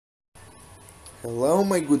Hello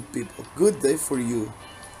my good people, good day for you.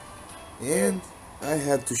 And I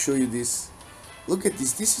had to show you this. Look at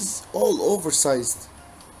this is all oversized.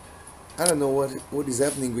 I don't know what is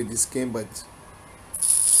happening with this game, but...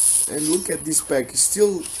 And look at this pack, it's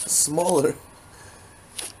still smaller.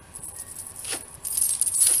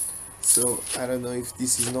 So I don't know if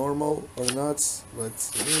this is normal or not, but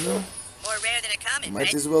you know, more rare than a common, might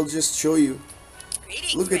right? as well just show you.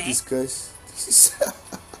 Greetings, Look at Red. this, guys. This is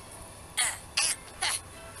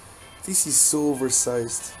this is so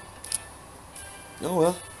oversized. Oh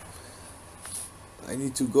well. I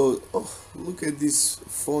need to go. Oh, look at this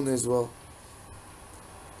phone as well.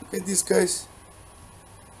 Look at this, guys.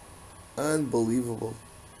 Unbelievable.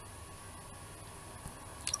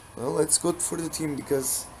 Well, let's go for the team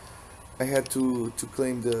because I had to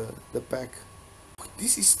claim the pack.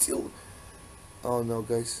 This is still... Oh no,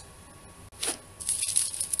 guys.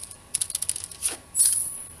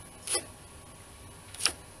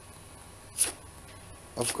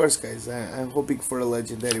 Of course, guys, I'm hoping for a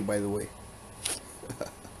legendary, by the way.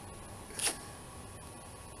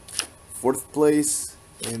 Fourth place,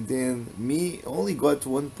 and then me only got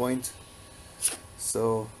 1 point.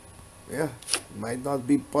 So, yeah, might not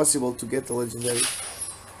be possible to get a legendary.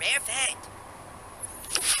 Rare fact.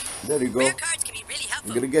 There you go. Rare cards can be really I'm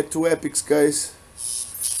helpful. gonna get 2 epics, guys.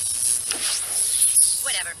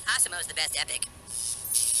 Whatever. Asimo's the best epic.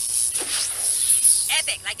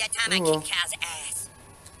 Epic, like that time I Oh, well. kicked Cal's ass.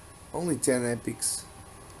 Only 10 epics.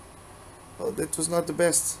 Well, that was not the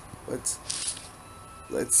best, but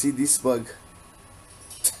let's see this bug.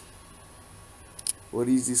 What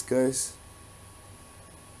is this, guys?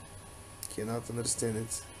 Cannot understand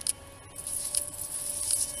it.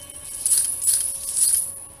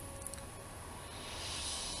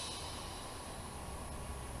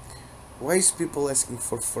 Why is people asking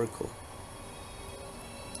for Furkle?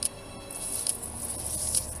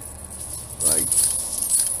 Like,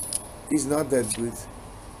 he's not that good.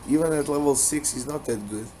 Even at level 6, he's not that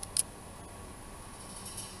good.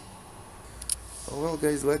 Oh well,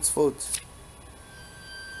 guys, let's vote.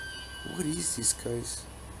 What is this, guys?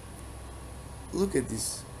 Look at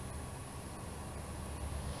this.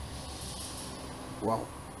 Wow.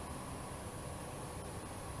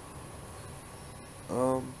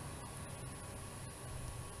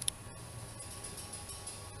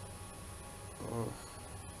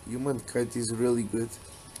 Human kite is really good.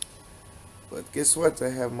 But guess what? I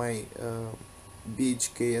have my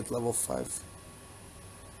BHK at level 5.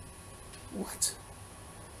 What?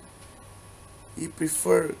 He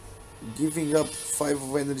prefer giving up 5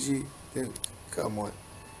 of energy than... Come on.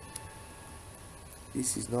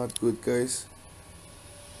 This is not good, guys.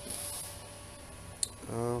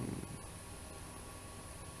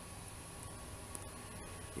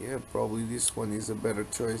 Yeah, probably this one is a better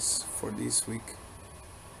choice for this week.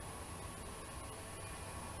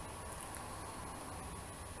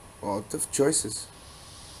 Oh, tough choices.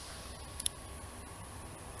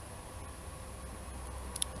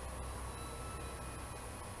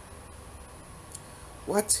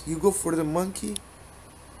 What? You go for the monkey?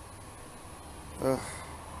 I'm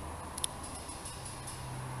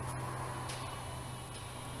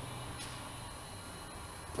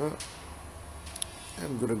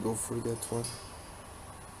gonna go for that one.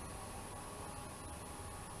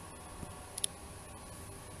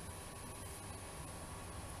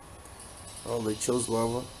 Oh, they chose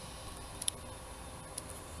lava.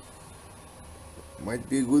 Might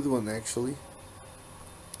be a good one, actually.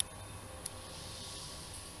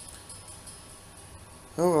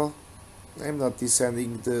 Oh well, I'm not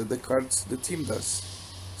deciding the cards the team does.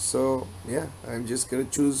 So yeah, I'm just gonna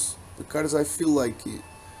choose the cards I feel like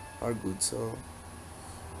are good. So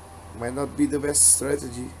might not be the best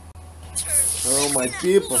strategy. Oh my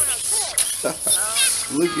people,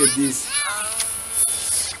 look at this.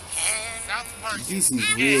 This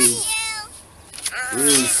is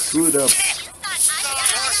really screwed up.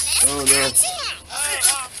 Oh no.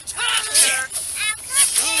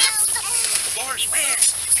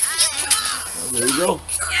 Oh, there you go.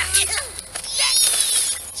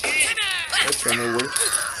 That kinda worked.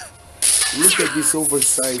 Look at this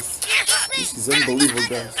oversized. This is unbelievable,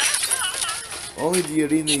 guys. Only the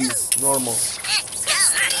arena is normal.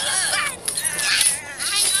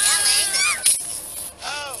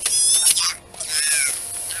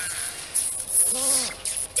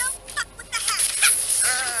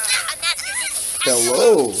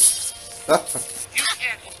 Hello!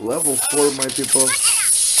 Level 4, my people.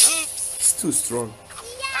 It's too strong.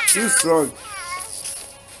 Too strong.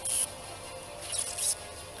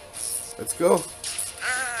 Let's go.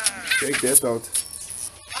 Take that out.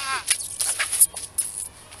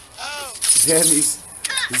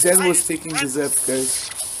 Zen was taking the zap, guys.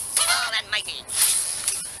 All and mighty.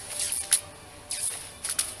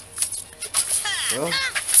 Well,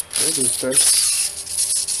 that was fast.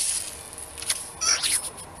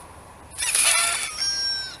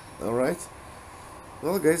 Alright.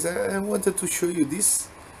 Well, guys, I wanted to show you this.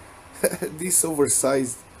 This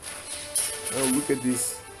oversized. Oh, look at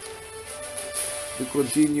this. The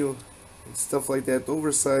continue and stuff like that.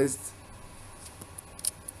 Oversized.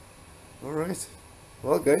 Alright.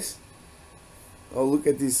 Well, guys. Oh, look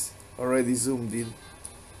at this. Already zoomed in.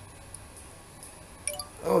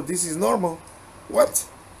 Oh, this is normal. What?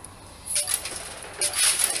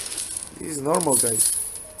 This is normal, guys.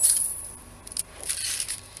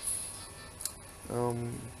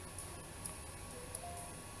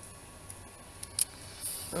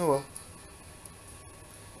 Oh well.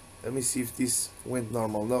 Let me see if this went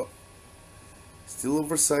normal. No. Still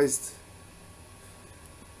oversized.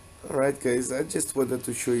 Alright, guys, I just wanted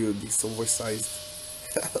to show you this oversized.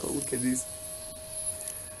 Look at this.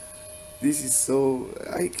 This is so...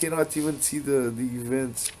 I cannot even see the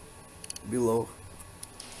event below.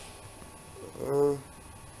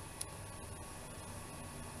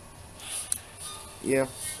 Yeah.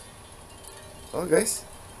 Well, guys,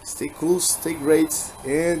 stay cool, stay great,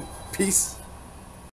 and peace.